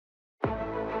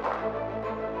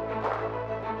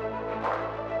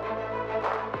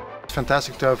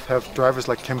fantastic to have drivers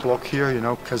like Ken Block here, you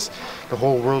know, because the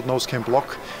whole world knows Ken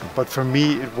Block. But for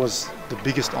me, it was the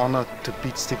biggest honor to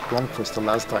beat Stig Blomqvist the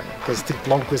last time, because Stig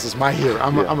Blomqvist is my hero.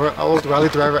 I'm an old rally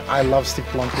driver. I love Stig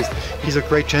Blomqvist. He's a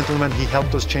great gentleman. He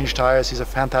helped us change tires. He's a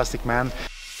fantastic man.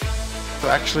 So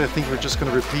actually, I think we're just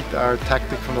going to repeat our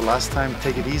tactic from the last time,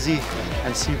 take it easy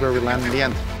and see where we land in the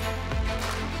end.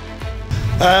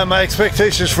 My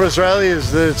expectations for this rally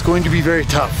is that it's going to be very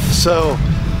tough. So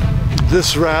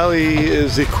this rally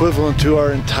is equivalent to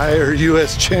our entire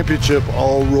US Championship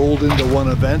all rolled into one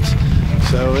event.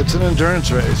 So it's an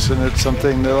endurance race, and it's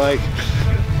something that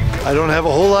I don't have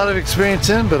a whole lot of experience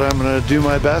in, but I'm going to do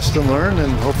my best and learn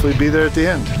and hopefully be there at the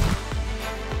end.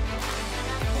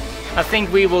 I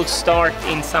think we will start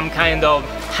in some kind of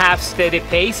half steady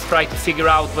pace, try to figure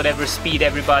out whatever speed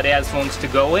everybody else wants to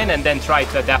go in, and then try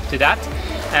to adapt to that.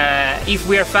 If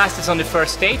we are fastest on the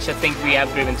first stage, I think we have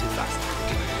driven too fast.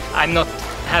 I'm not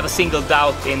have a single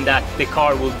doubt in that the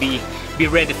car will be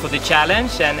ready for the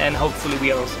challenge, and hopefully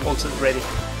we are also ready.